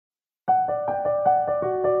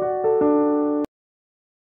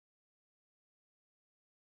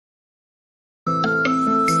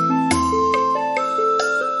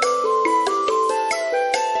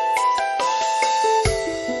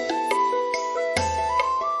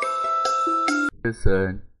This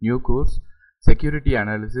new course Security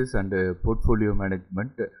Analysis and Portfolio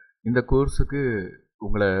Management. இந்த கோர்ஸுக்கு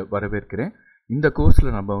உங்களை வரவேற்கிறேன். இந்த கோர்ஸில்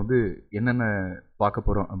நம்ம வந்து என்னென்ன பார்க்க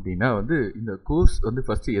போகிறோம் அப்படின்னா வந்து இந்த கோர்ஸ் வந்து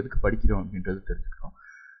ஃபஸ்ட்டு எதுக்கு படிக்கிறோம் அப்படின்றது தெரிஞ்சுக்கிறோம்.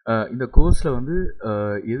 இந்த கோர்ஸில் வந்து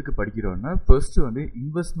எதுக்கு படிக்கிறோம்னா ஃபர்ஸ்ட்டு வந்து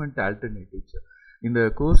இன்வெஸ்ட்மெண்ட் ஆல்டர்னேட்டிவ்ஸ். இந்த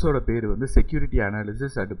கோர்ஸோட பேர் வந்து security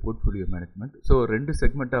analysis and portfolio management. So 2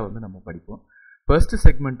 செக்மெண்ட்டாக வந்து நம்ம படிப்போம். ஃபர்ஸ்ட்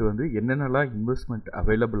செக்மெண்ட் வந்து என்னென்னலாம் இன்வெஸ்ட்மெண்ட்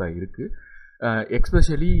அவைலபிளாக இருக்குது,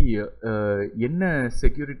 எக்ஸ்பெஷலி என்ன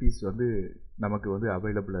செக்யூரிட்டிஸ் வந்து நமக்கு வந்து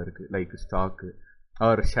அவைலபிளாக இருக்குது, like stock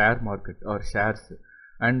R share market R shares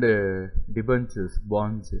and debentures,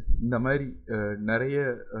 bonds, இந்த மாதிரி நிறைய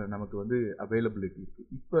நமக்கு வந்து அவைலபிலிட்டி இருக்குது.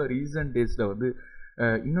 இப்போ ரீசன்ட் டேஸில் வந்து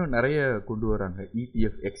இன்னும் நிறைய கொண்டு வராங்க.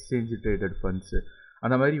 ETF, எக்ஸ்சேஞ்ச் ட்ரேடட் ஃபண்ட்ஸு,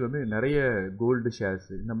 அந்த மாதிரி வந்து நிறைய கோல்டு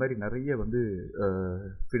ஷேர்ஸு, இந்த மாதிரி நிறைய வந்து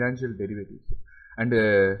financial derivatives and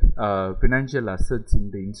financial assets,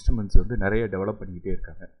 இந்த இன்ஸ்ட்ருமெண்ட்ஸ் வந்து நிறைய டெவலப் பண்ணிக்கிட்டே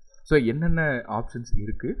இருக்காங்க. ஸோ என்னென்ன ஆப்ஷன்ஸ்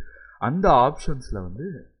இருக்குது, அந்த ஆப்ஷன்ஸில் வந்து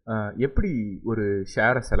எப்படி ஒரு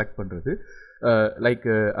ஷேரை செலக்ட் பண்ணுறது, லைக்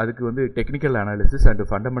அதுக்கு வந்து technical analysis and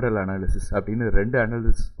fundamental analysis அப்படின்னு 2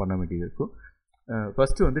 அனாலிசிஸ் பண்ண வேண்டியது இருக்கும்.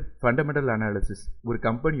 ஃபஸ்ட்டு வந்து ஃபண்டமெண்டல் அனாலிசிஸ், ஒரு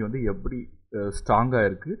கம்பெனி வந்து எப்படி ஸ்ட்ராங்காக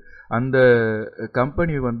இருக்குது, அந்த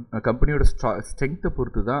கம்பெனியோட ஸ்ட்ரென்த்தை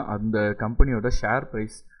பொறுத்து தான் அந்த கம்பெனியோட ஷேர்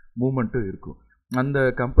ப்ரைஸ் மூமெண்ட்டும் இருக்கும். அந்த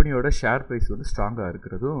கம்பெனியோட ஷேர் ப்ரைஸ் வந்து ஸ்ட்ராங்காக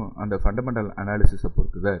இருக்கிறதும் அந்த ஃபண்டமெண்டல் அனாலிசிஸை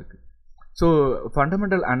பொறுத்து தான் இருக்குது. ஸோ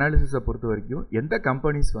ஃபண்டமெண்டல் அனாலிசிஸை பொறுத்த வரைக்கும் எந்த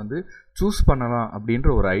கம்பெனிஸ் வந்து சூஸ் பண்ணலாம் அப்படின்ற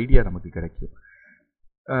ஒரு ஐடியா நமக்கு கிடைக்கும்.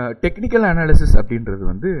 டெக்னிக்கல் அனாலிசிஸ் அப்படின்றது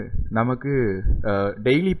வந்து நமக்கு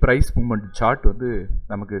டெய்லி ப்ரைஸ் மூமெண்ட் சார்ட் வந்து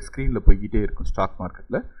நமக்கு ஸ்க்ரீனில் போய்கிட்டே இருக்கும் ஸ்டாக்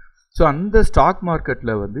மார்க்கெட்டில். ஸோ அந்த ஸ்டாக்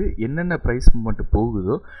மார்க்கெட்டில் வந்து என்னென்ன ப்ரைஸ் மூமெண்ட்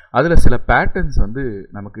போகுதோ அதில் சில பேட்டர்ன்ஸ் வந்து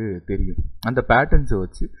நமக்கு தெரியும். அந்த பேட்டர்ன்ஸை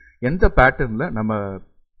வச்சு எந்த பேட்டர்னில் நம்ம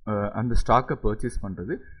அந்த ஸ்டாக்கை பர்ச்சேஸ்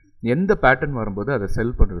பண்ணுறது, எந்த பேட்டர்ன் வரும்போது அதை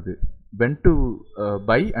செல் பண்ணுறது, when to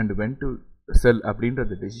by and when to sell அப்படின்ற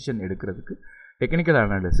டெசிஷன் எடுக்கிறதுக்கு டெக்னிக்கல்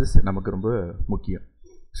அனாலிசிஸ் நமக்கு ரொம்ப முக்கியம்.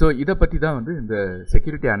 ஸோ இதை பற்றி தான் வந்து இந்த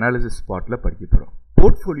செக்யூரிட்டி அனாலிசிஸ் பார்ட்டில் படிக்க போகிறோம்.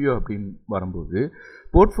 போர்ட்ஃபோலியோ அப்படின்னு வரும்போது,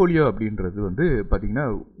 போர்ட்ஃபோலியோ அப்படின்றது வந்து பார்த்திங்கன்னா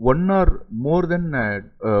 1 or more than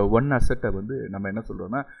 1 அசட்டை வந்து நம்ம என்ன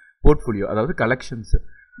சொல்கிறோன்னா போர்ட்ஃபோலியோ, அதாவது கலெக்ஷன்ஸு.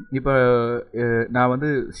 இப்போ நான் வந்து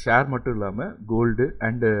ஷேர் மட்டும் இல்லாமல் gold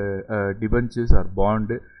and debentures R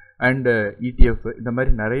bond and ETF, இந்த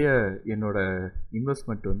மாதிரி நிறைய என்னோடய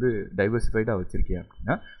இன்வெஸ்ட்மெண்ட் வந்து டைவர்சிஃபைடாக வச்சுருக்கேன்.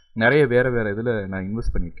 அப்படின்னா நிறைய வேறு இதில் நான்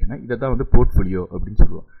இன்வெஸ்ட் பண்ணியிருக்கேன்னா இதை தான் வந்து போர்ட்ஃபோலியோ அப்படின்னு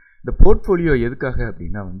சொல்லுவோம். இந்த போர்ட்ஃபோலியோ எதுக்காக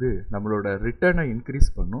அப்படின்னா வந்து நம்மளோட ரிட்டர்னை இன்க்ரீஸ்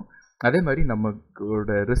பண்ணும், அதே மாதிரி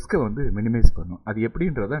நம்மளோட ரிஸ்க்கை வந்து மினிமைஸ் பண்ணும். அது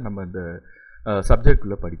எப்படின்றத நம்ம இந்த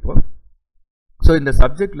சப்ஜெக்டுக்குள்ளே படிப்போம். ஸோ இந்த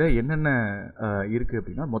சப்ஜெக்டில் என்னென்ன இருக்குது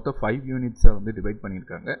அப்படின்னா மொத்தம் 5 யூனிட்ஸை வந்து டிவைட்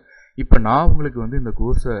பண்ணியிருக்காங்க. இப்போ நான் உங்களுக்கு வந்து இந்த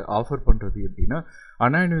கோர்ஸை ஆஃபர் பண்ணுறது எப்படின்னா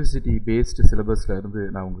அண்ணா யூனிவர்சிட்டி பேஸ்டு சிலபஸில் இருந்து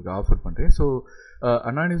நான் உங்களுக்கு ஆஃபர் பண்ணுறேன். ஸோ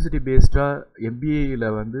அண்ணா யூனிவர்சிட்டி பேஸ்டாக MBAயில்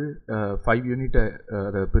வந்து 5 யூனிட்டை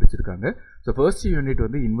அதை பிரிச்சுருக்காங்க. ஸோ ஃபர்ஸ்ட் யூனிட்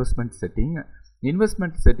வந்து இன்வெஸ்ட்மெண்ட் செட்டிங்.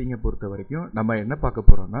 இன்வெஸ்ட்மெண்ட் செட்டிங்கை பொறுத்த வரைக்கும் நம்ம என்ன பார்க்க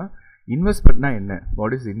போகிறோம்னா இன்வெஸ்ட்மெண்ட்னா என்ன,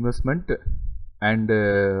 what is investment and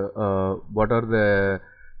what are the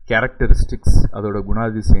characteristics, அதோட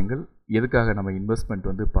குணாதிசயங்கள், எதுக்காக நம்ம இன்வெஸ்ட்மெண்ட்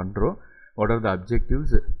வந்து பண்ணுறோம், வாட் ஆர் த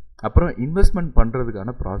அப்ஜெக்டிவ்ஸ், அப்புறம் இன்வெஸ்ட்மெண்ட்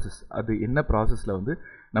பண்ணுறதுக்கான ப்ராசஸ், அது என்ன ப்ராசஸில் வந்து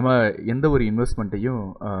நம்ம எந்த ஒரு இன்வெஸ்ட்மெண்ட்டையும்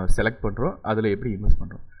செலக்ட் பண்ணுறோம், அதில் எப்படி இன்வெஸ்ட்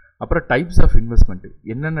பண்ணுறோம், அப்புறம் டைப்ஸ் ஆஃப் இன்வெஸ்ட்மெண்ட்டு,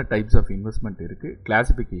 என்னென்ன டைப்ஸ் ஆஃப் இன்வெஸ்ட்மெண்ட் இருக்குது,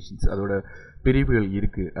 கிளாசிஃபிகேஷன்ஸ், அதோட பிரிவுகள்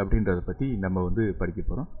இருக்குது அப்படின்றத பற்றி நம்ம வந்து படிக்க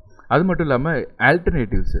போகிறோம். அது மட்டும் இல்லாமல்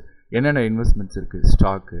ஆல்டர்னேட்டிவ்ஸு, என்னென்ன இன்வெஸ்ட்மெண்ட்ஸ் இருக்குது,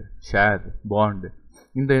 ஸ்டாக்கு, ஷேர், பாண்டு,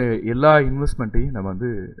 இந்த எல்லா இன்வெஸ்ட்மெண்ட்டையும் நம்ம வந்து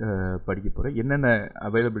படிக்க போகிறோம். என்னென்ன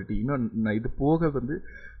அவைலபிலிட்டி, இன்னும் இது போக வந்து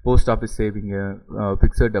post office saving,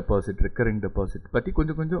 fixed deposit, recurring deposit பற்றி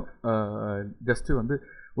கொஞ்சம் ஜஸ்ட்டு வந்து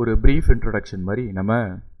ஒரு ப்ரீஃப் இன்ட்ரொடக்ஷன் மாதிரி நம்ம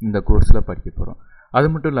இந்த கோர்ஸில் படிக்க போகிறோம். அது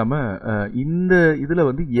மட்டும் இல்லாமல் இந்த இதில்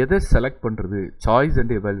வந்து எதை செலக்ட் பண்ணுறது, சாய்ஸ்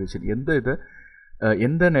அண்ட் எவாலுவேஷன்,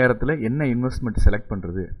 எந்த நேரத்தில் என்ன இன்வெஸ்ட்மெண்ட் செலக்ட்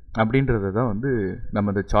பண்ணுறது அப்படின்றத தான் வந்து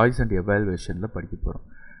நம்ம இந்த சாய்ஸ் அண்ட் எவாலுவேஷனில் படிக்க போகிறோம்.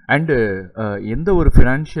 அண்டு எந்த ஒரு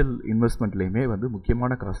ஃபினான்ஷியல் இன்வெஸ்ட்மெண்ட்லேயுமே வந்து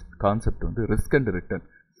முக்கியமான கான்செப்ட் வந்து ரிஸ்க் அண்ட் ரிட்டர்ன்.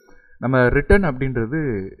 நம்ம ரிட்டர்ன் அப்படின்றது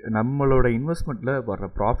நம்மளோட இன்வெஸ்ட்மெண்ட்டில் வர்ற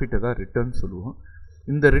ப்ராஃபிட்டை தான் ரிட்டர்ன் சொல்லுவோம்.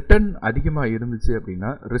 இந்த ரிட்டர்ன் அதிகமாக இருந்துச்சு அப்படின்னா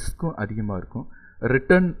ரிஸ்க்கும் அதிகமாக இருக்கும்,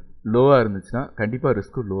 ரிட்டர்ன் லோவாக இருந்துச்சுன்னா கண்டிப்பாக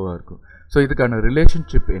ரிஸ்க்கும் லோவாக இருக்கும். ஸோ இதுக்கான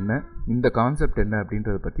ரிலேஷன்ஷிப் என்ன, இந்த கான்செப்ட் என்ன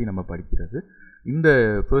அப்படின்றத பற்றி நம்ம படிக்கிறது இந்த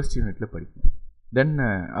ஃபர்ஸ்ட் யூனிட்டில் படிப்போம். தென்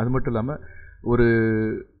அது மட்டும் இல்லாமல் ஒரு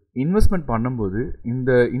இன்வெஸ்ட்மெண்ட் பண்ணும்போது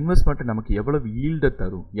இந்த இன்வெஸ்ட்மெண்ட் நமக்கு எவ்வளவு ஈல்டை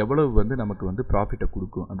தரும், எவ்வளவு வந்து நமக்கு வந்து ப்ராஃபிட்டை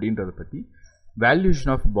கொடுக்கும் அப்படின்றத பற்றி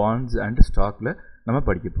வேல்யூஷன் ஆஃப் பாண்ட்ஸ் அண்ட் ஸ்டாக்கில் நம்ம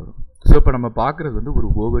படிக்க போகிறோம். ஸோ இப்போ நம்ம பார்க்குறது வந்து ஒரு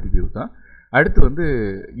ஓவர் வியூ தான். அடுத்து வந்து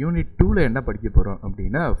யூனிட் 2ல் என்ன படிக்க போகிறோம்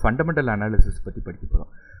அப்படின்னா ஃபண்டமெண்டல் அனாலிசிஸ் பற்றி படிக்க போகிறோம்.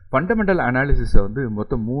 ஃபண்டமெண்டல் அனாலிசிஸை வந்து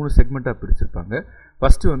மொத்தம் 3 செக்மெண்ட்டாக பிரிச்சிருப்பாங்க.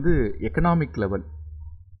 ஃபஸ்ட்டு வந்து எக்கனாமிக் லெவல்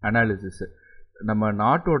அனாலிசிஸ், நம்ம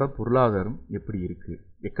நாட்டோட பொருளாதாரம் எப்படி இருக்குது,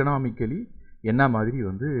 எக்கனாமிக்கலி என்ன மாதிரி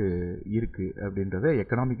வந்து இருக்குது அப்படின்றத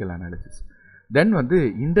எக்கனாமிக்கல் அனாலிசிஸ். தென் வந்து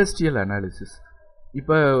இண்டஸ்ட்ரியல் அனாலிசிஸ்.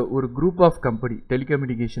 இப்போ ஒரு group of company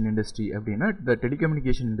telecommunication industry அப்படின்னா இந்த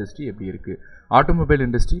டெலிகம்யூனிகேஷன் இண்டஸ்ட்ரி எப்படி இருக்குது, ஆட்டோமொபைல்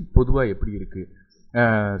இண்டஸ்ட்ரி பொதுவாக எப்படி இருக்குது,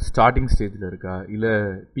 ஸ்டார்டிங் ஸ்டேஜில் இருக்கா, இல்லை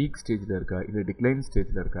பீக் ஸ்டேஜில் இருக்கா, இல்லை டிக்ளைன்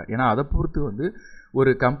ஸ்டேஜில் இருக்கா. ஏன்னா அதை பொறுத்து வந்து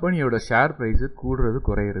ஒரு கம்பெனியோட ஷேர் ப்ரைஸு கூடுறது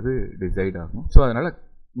குறையிறது டிசைட் ஆகும். ஸோ அதனால்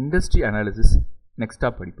இண்டஸ்ட்ரி அனாலிசிஸ்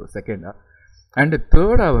நெக்ஸ்ட்டாக படிப்போம் செகண்டாக. அண்டு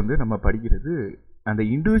தேர்டாக வந்து நம்ம படிக்கிறது அந்த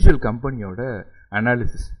இண்டிவிஜுவல் கம்பெனியோட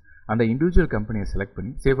அனாலிசிஸ். அந்த இண்டிவிஜுவல் கம்பெனியை செலக்ட்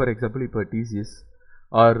பண்ணி, சே ஃபார் எக்ஸாம்பிள் இப்போ TCS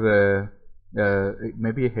or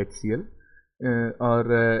maybe HCL R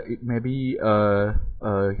it maybe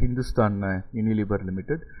Hindustan Unilever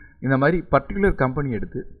limited, இந்த மாதிரி பர்டிகுலர் கம்பெனி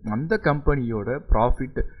எடுத்து அந்த கம்பெனியோட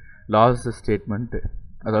ப்ராஃபிட் லாஸ் ஸ்டேட்மெண்ட்,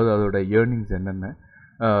 அதாவது அதோட ஏர்னிங்ஸ் என்னென்ன,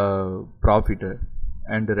 ப்ராஃபிட்டு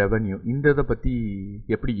அண்ட் ரெவன்யூ, இந்த இதை பற்றி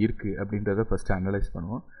எப்படி இருக்குது அப்படின்றத ஃபஸ்ட்டு அனலைஸ்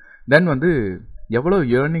பண்ணுவோம். தென் வந்து எவ்வளோ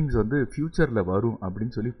ஏர்னிங்ஸ் வந்து ஃப்யூச்சரில் வரும்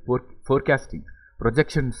அப்படின்னு சொல்லி ஃபோர்காஸ்டிங்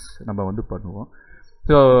ப்ரொஜெக்ஷன்ஸ் நம்ம வந்து பண்ணுவோம்.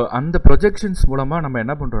 ஸோ அந்த ப்ரொஜெக்ஷன்ஸ் மூலமாக நம்ம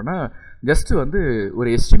என்ன பண்ணுறோன்னா ஜஸ்ட்டு வந்து ஒரு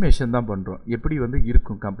எஸ்டிமேஷன் தான் பண்ணுறோம், எப்படி வந்து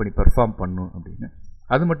இருக்கும் கம்பெனி பெர்ஃபார்ம் பண்ணும் அப்படின்னு.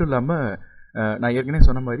 அது மட்டும் இல்லாமல் நான் ஏற்கனவே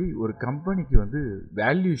சொன்ன மாதிரி ஒரு கம்பெனிக்கு வந்து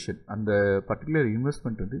வேல்யூஷன், அந்த பர்டிகுலர்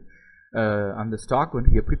இன்வெஸ்ட்மெண்ட் வந்து அந்த ஸ்டாக்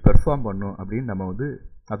வந்து எப்படி பெர்ஃபார்ம் பண்ணும் அப்படின்னு நம்ம வந்து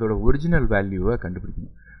அதோட ஒரிஜினல் வேல்யூவை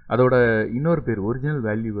கண்டுபிடிக்கணும். அதோட இன்னொரு பேர் ஒரிஜினல்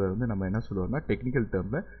வேல்யூவை வந்து நம்ம என்ன சொல்லுவோம்னா டெக்னிக்கல்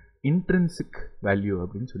டேர்மில் இன்ட்ரின்சிக் வேல்யூ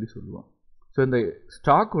அப்படின்னு சொல்லுவோம். ஸோ இந்த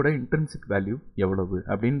ஸ்டாக்கோட இன்ட்ரின்சிக் வேல்யூ எவ்வளவு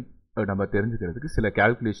அப்படின்னு நம்ம தெரிஞ்சுக்கிறதுக்கு சில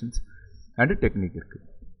கேல்குலேஷன்ஸ் அண்டு டெக்னிக் இருக்குது.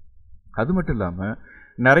 அது மட்டும் இல்லாமல்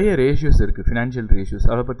நிறைய ரேஷியோஸ் இருக்குது, ஃபினான்ஷியல் ரேஷியோஸ்,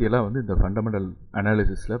 அதை பற்றியெல்லாம் வந்து இந்த ஃபண்டமெண்டல்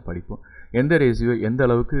அனாலிசிஸில் படிப்போம். எந்த ரேஷியோ எந்த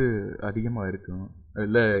அளவுக்கு அதிகமாக இருக்கணும்,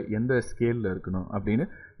 இல்லை எந்த ஸ்கேலில் இருக்கணும் அப்படின்னு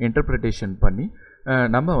இன்டர்பிரிட்டேஷன் பண்ணி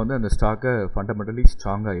நம்ம வந்து அந்த ஸ்டாக்கை ஃபண்டமெண்டலி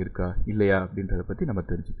ஸ்ட்ராங்காக இருக்கா இல்லையா அப்படின்றத பற்றி நம்ம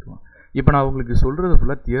தெரிஞ்சுக்குவோம். இப்போ நான் உங்களுக்கு சொல்கிறது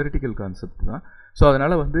ஃபுல்லாக தியரிட்டிக்கல் கான்செப்ட் தான். ஸோ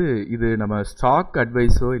அதனால் வந்து இது நம்ம ஸ்டாக்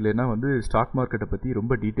அட்வைஸோ இல்லைன்னா வந்து ஸ்டாக் மார்க்கெட்டை பற்றி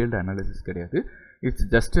ரொம்ப டீட்டெயில்டு அனாலிசிஸ் கிடையாது. இட்ஸ்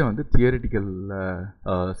ஜஸ்ட்டு வந்து theoretical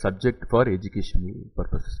subject for educational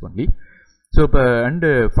purposes only. So இப்போ அண்டு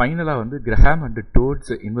ஃபைனலாக வந்து Graham and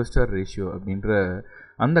toads investor ratio அப்படின்ற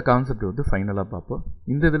அந்த கான்செப்ட் வந்து ஃபைனலாக பார்ப்போம்.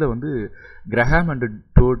 இந்த இதில் வந்து கிரஹாம் அண்டு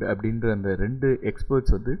டோட் அப்படின்ற அந்த 2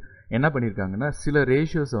 எக்ஸ்பர்ட்ஸ் வந்து என்ன பண்ணியிருக்காங்கன்னா சில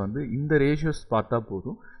ரேஷியோஸை வந்து இந்த ரேஷியோஸ் பார்த்தா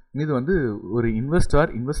போதும், இது வந்து ஒரு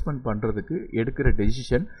இன்வெஸ்ட்மெண்ட் பண்ணுறதுக்கு எடுக்கிற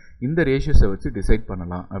டெசிஷன் இந்த ரேஷியோஸை வச்சு டிசைட்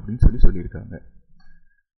பண்ணலாம் அப்படின்னு சொல்லியிருக்காங்க.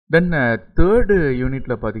 தென் தேர்டு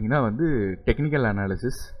யூனிட்டில் பார்த்தீங்கன்னா வந்து டெக்னிக்கல்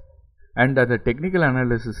அனாலிசிஸ். அண்ட் அந்த டெக்னிக்கல்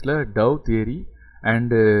அனாலிசிஸில் டவ் தியரி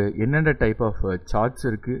அண்டு என்னென்ன டைப் ஆஃப் சார்ட்ஸ்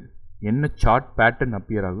இருக்குது, என்ன சார்ட் பேட்டர்ன்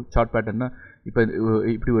அப்பியர் ஆகும். சார்ட் பேட்டர்னா இப்போ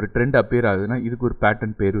இப்படி ஒரு ட்ரெண்ட் அப்பியர் ஆகுதுன்னா இதுக்கு ஒரு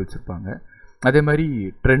பேட்டர்ன் பேர் வச்சுருப்பாங்க. அதே மாதிரி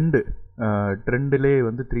ட்ரெண்டுலே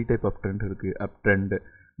வந்து 3 டைப் ஆஃப் ட்ரெண்ட் இருக்குது, அப் ட்ரெண்டு,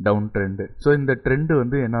 டவுன் ட்ரெண்டு. ஸோ இந்த ட்ரெண்டு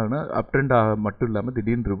வந்து என்ன ஆகுனா அப் ட்ரெண்ட் மட்டும் இல்லாமல்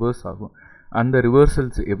திடீர்னு ரிவர்ஸ் ஆகும். அந்த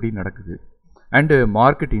ரிவர்சல்ஸ் எப்படி நடக்குது. அண்டு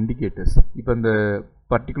மார்க்கெட் இண்டிகேட்டர்ஸ், இப்போ இந்த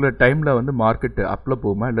பர்டிகுலர் டைமில் வந்து மார்க்கெட் அப்பில்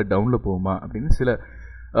போகுமா இல்லை டவுனில் போகுமா அப்படின்னு சில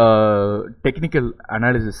டெக்னிக்கல்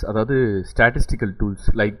அனாலிசிஸ், அதாவது statistical tools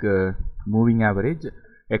like moving average,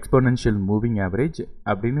 exponential moving average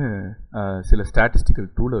அப்படின்னு சில ஸ்டாட்டிஸ்டிக்கல்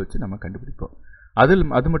டூலை வச்சு நம்ம கண்டுபிடிப்போம்.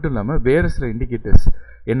 அது மட்டும் இல்லாமல் வேறு சில இண்டிகேட்டர்ஸ்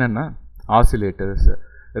என்னென்னா oscillators,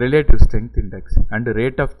 relative strength index and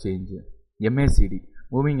rate of change, MACD,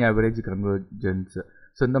 moving average convergence.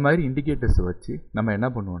 So இந்த மாதிரி இண்டிகேட்டர்ஸை வச்சு நம்ம என்ன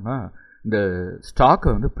பண்ணுவோம்னா இந்த ஸ்டாக்கை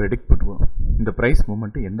வந்து ப்ரெடிக்ட் பண்ணுவோம், இந்த ப்ரைஸ்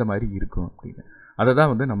மூமெண்ட்டு எந்த மாதிரி இருக்கும் அப்படின்னு. அதை தான்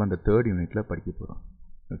வந்து நம்ம இந்த தேர்ட் யூனிட்டில் படிக்க போகிறோம்.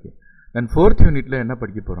 ஓகே, தென் ஃபோர்த் யூனிட்டில் என்ன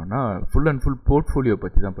படிக்க போகிறோம்னா ஃபுல் அண்ட் ஃபுல் போர்ட்ஃபோலியோ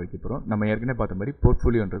பற்றி தான் படிக்க போகிறோம். நம்ம ஏற்கனவே பார்த்த மாதிரி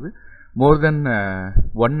போர்ட்ஃபோலியோன்றது மோர் தென்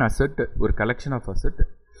ஒன் அசெட், ஒரு கலெக்ஷன் ஆஃப் அசெட்.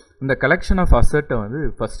 இந்த கலெக்ஷன் ஆஃப் அசெட்டை வந்து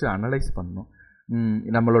ஃபஸ்ட்டு அனலைஸ் பண்ணணும்,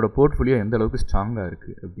 நம்மளோட போர்ட்ஃபோலியோ எந்த அளவுக்கு ஸ்ட்ராங்காக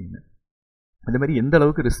இருக்குது அப்படின்னு. அதே மாதிரி எந்த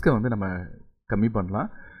அளவுக்கு ரிஸ்க்கை வந்து நம்ம கம்மி பண்ணலாம்,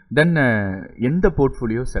 தென் எந்த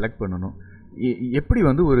போர்ட்ஃபோலியோ செலக்ட் பண்ணணும், எப்படி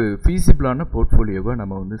வந்து ஒரு ஃபீஸிபிளான போர்ட்ஃபோலியோவை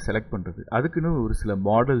நம்ம வந்து செலக்ட் பண்ணுறது. அதுக்குன்னு ஒரு சில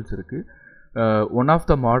மாடல்ஸ் இருக்குது. ஒன் ஆஃப்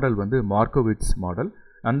த மாடல் வந்து மார்க்கோவிட்ஸ் மாடல்.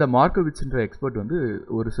 அந்த மார்க்கோவிட்ஸ்ன்ற எக்ஸ்பர்ட் வந்து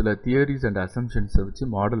ஒரு சில தியரிஸ் அண்ட் அசம்ஷன்ஸை வச்சு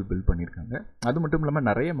மாடல் பில்ட் பண்ணியிருக்காங்க. அது மட்டும் இல்லாமல்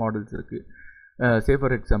நிறைய மாடல்ஸ் இருக்குது. Say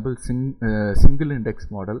for example single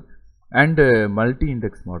index model and multi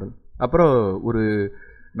index model. அப்புறம் ஒரு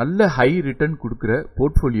நல்ல ஹை ரிட்டர்ன் கொடுக்குற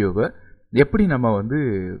போர்ட்ஃபோலியோவை எப்படி நம்ம வந்து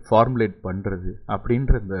ஃபார்முலேட் பண்ணுறது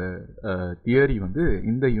அப்படின்ற இந்த தியரி வந்து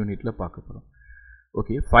இந்த யூனிட்டில் பார்க்க போகிறோம்.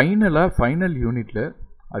 ஓகே, ஃபைனல் யூனிட்டில்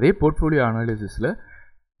அதே portfolio அனாலிசிஸில்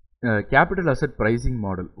capital asset pricing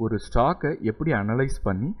model, ஒரு ஸ்டாக்கை எப்படி அனலைஸ்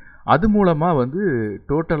பண்ணி அது மூலமாக வந்து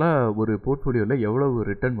டோட்டலாக ஒரு போர்ட்ஃபோலியோவில் எவ்வளவு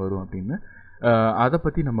ரிட்டர்ன் வரும் அப்படின்னு அதை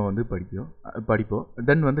பற்றி நம்ம வந்து படிப்போம்.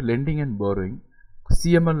 தென் வந்து landing and போரோயிங்,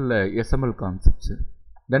 CML SML concepts,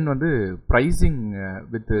 தென் வந்து pricing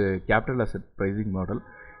with capital asset pricing model.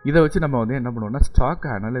 இதை வச்சு நம்ம வந்து என்ன பண்ணுவோம்னா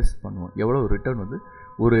ஸ்டாக்கை அனலைஸ் பண்ணுவோம், எவ்வளோ ரிட்டர்ன் வந்து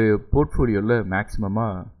ஒரு போர்ட்ஃபோலியோவில்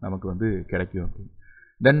மேக்ஸிமமாக நமக்கு வந்து கிடைக்கும் அப்படின்னு.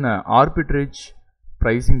 தென் arbitrage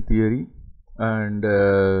pricing theory and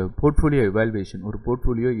portfolio evaluation, ஒரு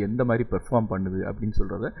போர்ட்ஃபோலியோ எந்த மாதிரி பெர்ஃபார்ம் பண்ணுது அப்படின்னு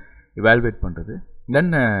சொல்கிறத எவால்வேட் பண்ணுறது.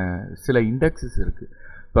 தென் சில இண்டெக்ஸஸ் இருக்குது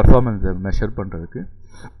பெர்ஃபார்மன்ஸை மெஷர் பண்ணுறதுக்கு.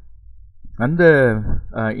 அந்த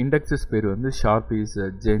இண்டெக்ஸஸ் பேர் வந்து ஷார்பீஸ்,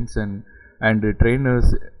 ஜென்சன் அண்டு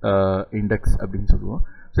ட்ரெயினர்ஸ் இண்டெக்ஸ் அப்படின்னு சொல்லுவோம்.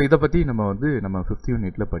 ஸோ இதை பற்றி நம்ம 5th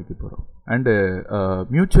யூனிட்டில் படிக்க போகிறோம். அண்டு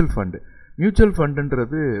மியூச்சுவல்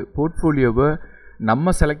ஃபண்டுன்றது போர்ட்ஃபோலியோவை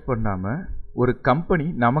நம்ம செலக்ட் பண்ணாமல் ஒரு கம்பெனி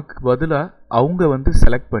நமக்கு பதிலாக அவங்க வந்து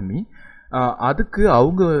செலக்ட் பண்ணி அதுக்கு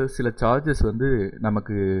அவங்க சில சார்ஜஸ் வந்து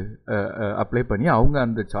நமக்கு அப்ளை பண்ணி அவங்க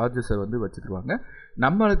அந்த சார்ஜஸை வந்து வச்சுக்கிடுவாங்க.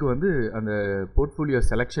 நம்மளுக்கு வந்து அந்த போர்ட்ஃபோலியோ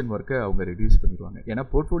செலெக்ஷன் ஒர்க்கை அவங்க ரெடியூஸ் பண்ணிடுவாங்க. ஏன்னா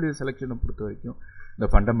போர்ட்ஃபோலியோ செலெக்ஷனை பொறுத்த வரைக்கும் இந்த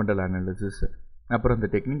ஃபண்டமெண்டல் அனாலிசிஸ் அப்புறம் இந்த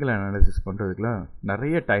டெக்னிக்கல் அனாலிசிஸ் பண்ணுறதுக்குலாம்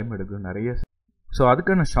நிறைய டைம் எடுக்கும், ஸோ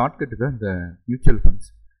அதுக்கான ஷார்ட்கட்டு தான் இந்த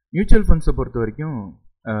மியூச்சுவல் ஃபண்ட்ஸை பொறுத்த வரைக்கும்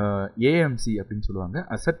ஏஎம்சி அப்படின்னு சொல்லுவாங்க,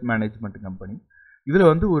 அசெட் மேனேஜ்மெண்ட் கம்பெனி. இதில்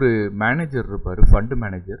வந்து ஒரு மேனேஜர் இருப்பார், ஃபண்டு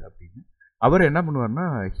மேனேஜர் அப்படின்னு. அவர் என்ன பண்ணுவார்னா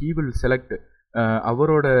ஹீ வில் செலக்ட்,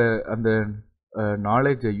 அவரோட அந்த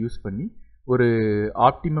நாலேஜை யூஸ் பண்ணி ஒரு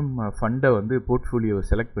ஆப்டிமம் ஃபண்டை வந்து போர்ட்ஃபோலியோவை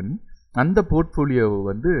செலக்ட் பண்ணி அந்த போர்ட்ஃபோலியோவை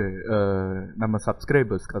வந்து நம்ம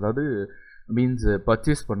சப்ஸ்கிரைபர்ஸ்க்கு, அதாவது மீன்ஸ்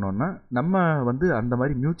பர்ச்சேஸ் பண்ணோன்னா நம்ம வந்து அந்த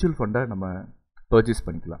மாதிரி மியூச்சுவல் ஃபண்டை நம்ம பர்ச்சேஸ்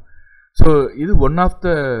பண்ணிக்கலாம். ஸோ இது one of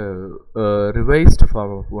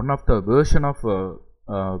the version of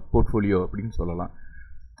portfolio அப்படின்னு சொல்லலாம்.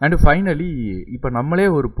 அண்டு ஃபைனலி இப்போ நம்மளே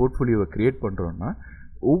ஒரு போர்ட்ஃபோலியோவை க்ரியேட் பண்ணுறோன்னா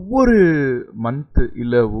ஒவ்வொரு மந்த்து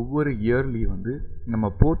இல்லை ஒவ்வொரு இயர்லி வந்து நம்ம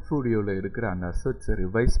போர்ட்ஃபோலியோவில் இருக்கிற அந்த அசட்ஸை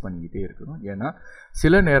ரிவைஸ் பண்ணிக்கிட்டே இருக்கணும். ஏன்னா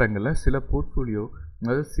சில நேரங்களில் சில போர்ட்ஃபோலியோ,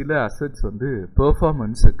 அதாவது சில அசட்ஸ் வந்து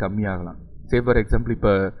பெர்ஃபார்மன்ஸ் கம்மியாகலாம். ஃபார் எக்ஸாம்பிள்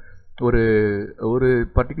இப்போ ஒரு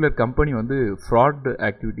பர்டிகுலர் கம்பெனி வந்து ஃப்ராட்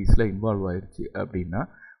ஆக்டிவிட்டீஸில் இன்வால்வ் ஆயிடுச்சு அப்படின்னா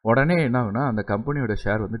உடனே என்ன ஆகுனா அந்த கம்பெனியோட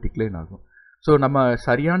ஷேர் வந்து டிக்ளைன் ஆகும். ஸோ நம்ம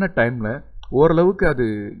சரியான டைமில் ஓரளவுக்கு அது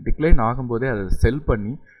டிக்ளைன் ஆகும்போதே அதை செல்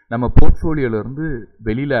பண்ணி நம்ம போர்ட்ஃபோலியோலேருந்து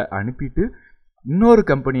வெளியில் அனுப்பிட்டு இன்னொரு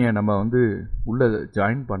கம்பெனியை நம்ம வந்து உள்ளே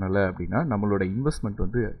ஜாயின் பண்ணலை அப்படின்னா நம்மளோட இன்வெஸ்ட்மெண்ட்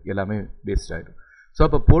வந்து எல்லாமே வேஸ்ட் ஆகிடும். ஸோ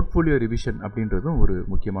அப்போ போர்ட்ஃபோலியோ ரிவிஷன் அப்படின்றதும் ஒரு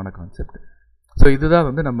முக்கியமான கான்செப்ட். ஸோ இதுதான்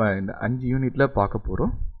வந்து நம்ம இந்த 5 யூனிட்டில் பார்க்க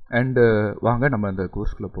போகிறோம். அண்டு வாங்க நம்ம அந்த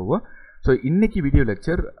கோர்ஸ்குள்ளே போவோம். ஸோ இன்றைக்கி வீடியோ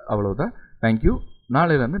லெக்சர் அவ்வளோதான். தேங்க்யூ.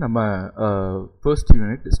 நாளையிலேருந்து நம்ம 1st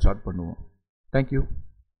யூனிட் ஸ்டார்ட் பண்ணுவோம். தேங்க்யூ.